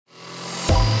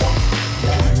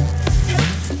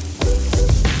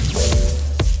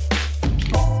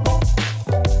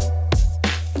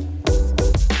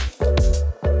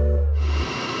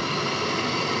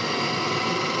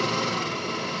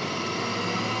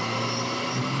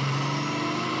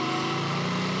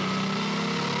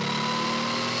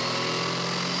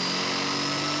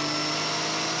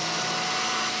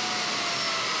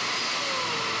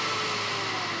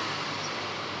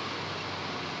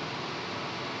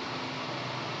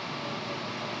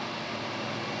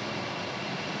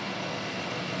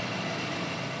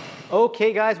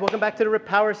Okay guys, welcome back to the RIPP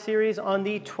Power Series on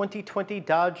the 2020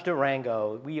 Dodge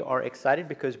Durango. We are excited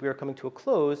because we are coming to a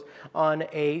close on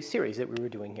a series that we were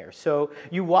doing here. So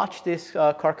you watched this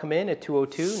car come in at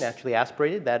 202, naturally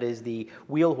aspirated. That is the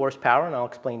wheel horsepower, and I'll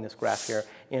explain this graph here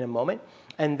in a moment.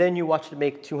 And then you watched it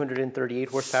make 238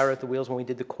 horsepower at the wheels when we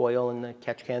did the coil and the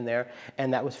catch can there,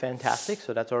 and that was fantastic.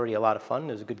 So that's already a lot of fun.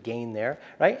 There's a good gain there,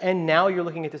 right? And now you're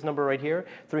looking at this number right here,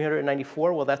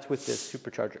 394. Well, that's with this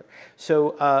supercharger.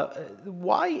 So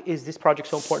why is this project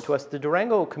so important to us? The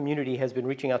Durango community has been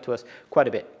reaching out to us quite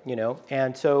a bit, you know,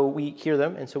 and so we hear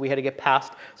them, and so we had to get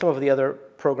past some of the other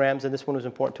programs, and this one was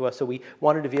important to us, so we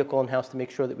wanted a vehicle in-house to make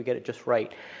sure that we get it just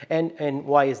right. And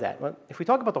why is that? Well, if we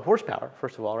talk about the horsepower,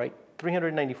 first of all, right,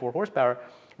 394 horsepower,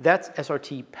 that's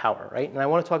SRT power, right? And I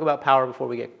want to talk about power before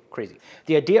we get crazy.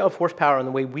 The idea of horsepower and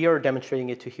the way we are demonstrating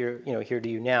it to here to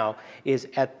you now is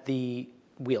at the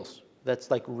wheels. That's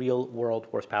like real world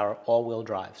horsepower, all-wheel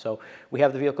drive. So we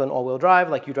have the vehicle in all-wheel drive,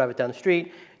 like you drive it down the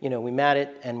street, we mat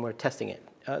it and we're testing it.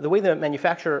 The way the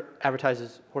manufacturer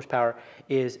advertises horsepower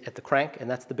is at the crank, and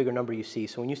that's the bigger number you see.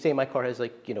 So when you say my car has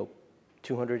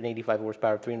 285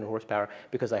 horsepower, 300 horsepower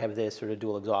because I have this sort of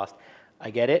dual exhaust, I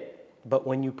get it. But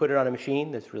when you put it on a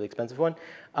machine, that's a really expensive one,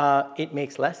 it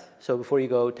makes less. So before you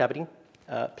go tapping,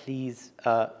 please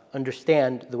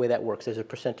understand the way that works. There's a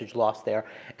percentage loss there,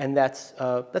 and that's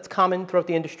common throughout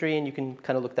the industry, and you can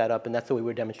kind of look that up, and that's the way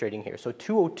we're demonstrating here. So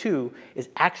 202 is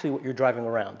actually what you're driving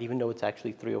around, even though it's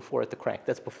actually 304 at the crank.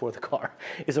 That's before the car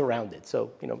is around it.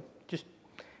 So just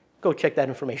go check that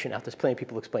information out. There's plenty of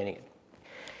people explaining it.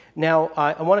 Now,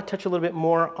 I want to touch a little bit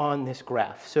more on this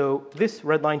graph. So this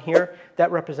red line here, that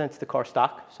represents the car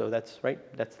stock. So that's right,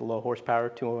 that's the low horsepower,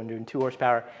 202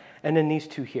 horsepower. And then these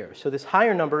two here. So this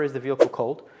higher number is the vehicle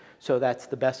cold. So that's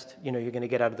the best you're going to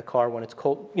get out of the car when it's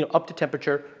cold, up to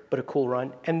temperature, but a cool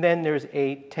run. And then there's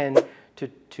a 10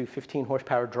 to 15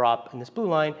 horsepower drop in this blue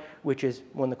line, which is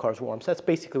when the car's warm. So that's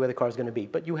basically where the car is going to be.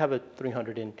 But you have a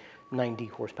 390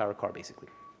 horsepower car, basically.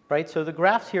 Right, so the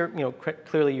graphs here,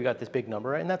 clearly you got this big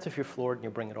number, and that's if you're floored and you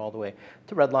bring it all the way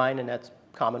to red line, and that's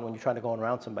common when you're trying to go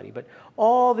around somebody. But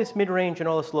all this mid-range and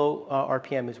all this low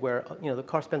RPM is where the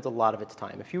car spends a lot of its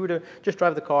time. If you were to just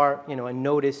drive the car, and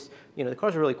notice, the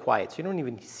cars are really quiet, so you don't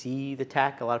even see the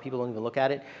tach. A lot of people don't even look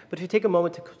at it. But if you take a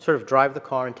moment to sort of drive the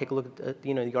car and take a look at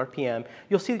the RPM,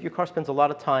 you'll see that your car spends a lot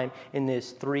of time in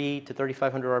this 3 to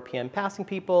 3,500 RPM passing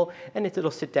people, and it'll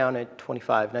sit down at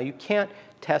 25. Now you can't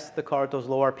test the car at those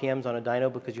low RPMs on a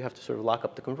dyno because you have to sort of lock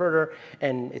up the converter,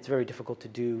 and it's very difficult to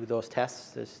do those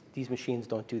tests. These machines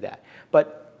don't do that.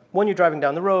 But when you're driving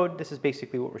down the road, this is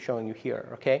basically what we're showing you here,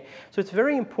 okay? So it's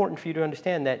very important for you to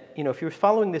understand that, if you're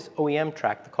following this OEM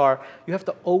track, the car, you have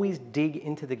to always dig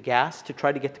into the gas to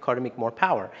try to get the car to make more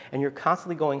power. And you're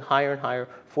constantly going higher and higher,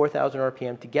 4,000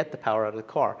 RPM to get the power out of the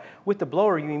car. With the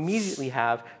blower, you immediately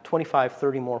have 25,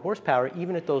 30 more horsepower,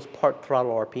 even at those part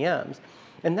throttle RPMs.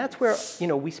 And that's where,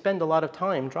 we spend a lot of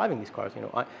time driving these cars.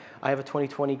 I have a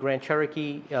 2020 Grand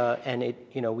Cherokee, and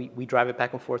we drive it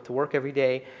back and forth to work every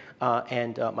day.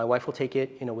 And my wife will take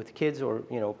it, with the kids, or,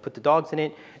 put the dogs in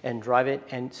it and drive it.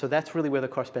 And so that's really where the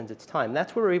car spends its time.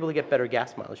 That's where we're able to get better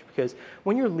gas mileage, because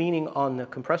when you're leaning on the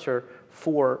compressor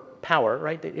for power,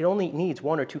 right, it only needs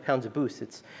 1 or 2 pounds of boost.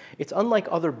 It's unlike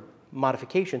other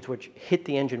modifications which hit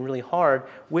the engine really hard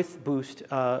with boost,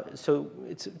 so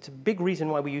it's a big reason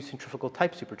why we use centrifugal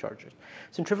type superchargers.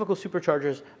 Centrifugal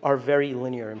superchargers are very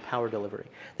linear in power delivery.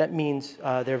 That means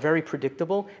they're very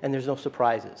predictable and there's no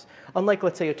surprises. Unlike,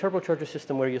 let's say, a turbocharger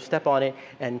system where you step on it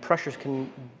and pressures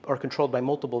are controlled by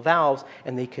multiple valves,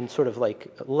 and they can sort of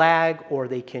lag, or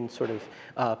they can sort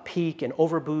of peak and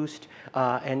overboost,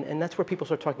 and that's where people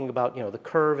start talking about the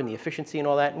curve and the efficiency and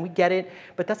all that, and we get it,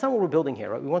 but that's not what we're building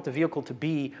here, right? We want the vehicle to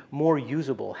be more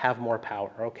usable, have more power,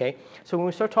 okay? So when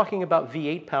we start talking about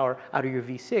V8 power out of your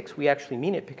V6, we actually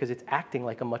mean it because it's acting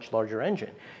like a much larger engine.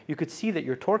 You could see that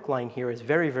your torque line here is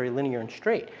very, very linear and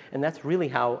straight, and that's really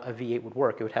how a V8 would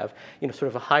work. It would have, sort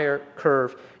of a higher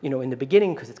curve, in the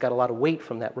beginning because it's got a lot of weight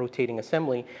from that rotating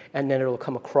assembly, and then it'll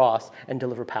come across and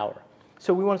deliver power.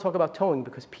 So we want to talk about towing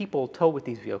because people tow with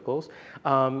these vehicles.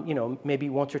 Maybe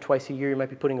once or twice a year you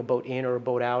might be putting a boat in or a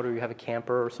boat out, or you have a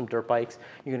camper or some dirt bikes.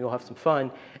 You're going to go have some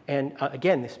fun. And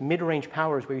again, this mid-range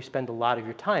power is where you spend a lot of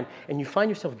your time. And you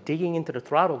find yourself digging into the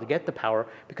throttle to get the power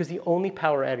because the only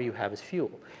power adder you have is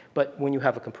fuel. But when you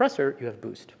have a compressor, you have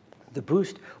boost. The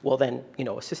boost will then,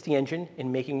 assist the engine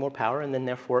in making more power, and then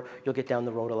therefore you'll get down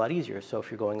the road a lot easier. So if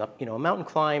you're going up, a mountain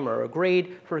climb or a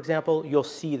grade, for example, you'll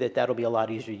see that that'll be a lot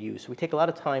easier to use. So we take a lot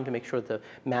of time to make sure the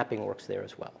mapping works there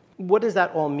as well. what does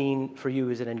that all mean for you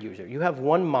as an end user? You have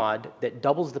one mod that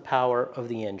doubles the power of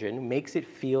the engine, makes it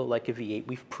feel like a V8.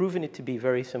 We've proven it to be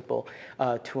very simple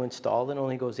to install. It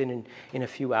only goes in a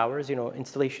few hours. You know,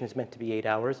 installation is meant to be 8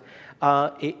 hours.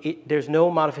 There's no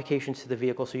modifications to the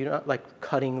vehicle, so you're not like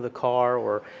cutting the car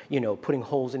or, you know, putting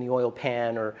holes in the oil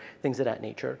pan or things of that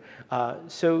nature.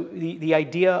 So the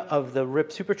idea of the RIPP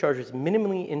Supercharger is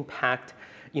minimally impact,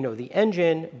 you know, the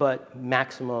engine, but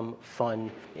maximum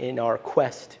fun in our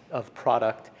quest of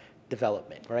product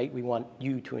development, right? We want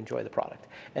you to enjoy the product,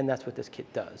 and that's what this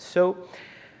kit does. So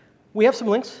we have some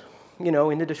links, you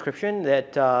know, in the description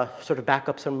that sort of back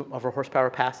up some of our horsepower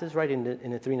passes, right, in the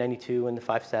 392 and the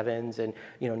 5.7s and,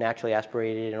 you know, naturally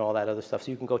aspirated and all that other stuff,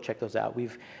 so you can go check those out.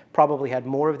 We've probably had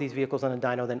more of these vehicles on a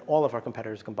dyno than all of our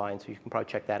competitors combined, so you can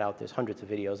probably check that out. There's hundreds of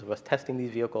videos of us testing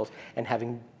these vehicles and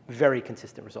having very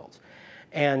consistent results.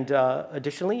 And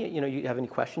additionally, you know, you have any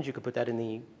questions, you could put that in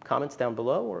the comments down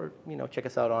below, or, you know, check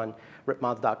us out on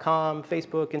rippmods.com,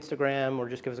 Facebook, Instagram, or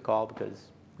just give us a call because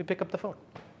we pick up the phone.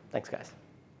 Thanks, guys.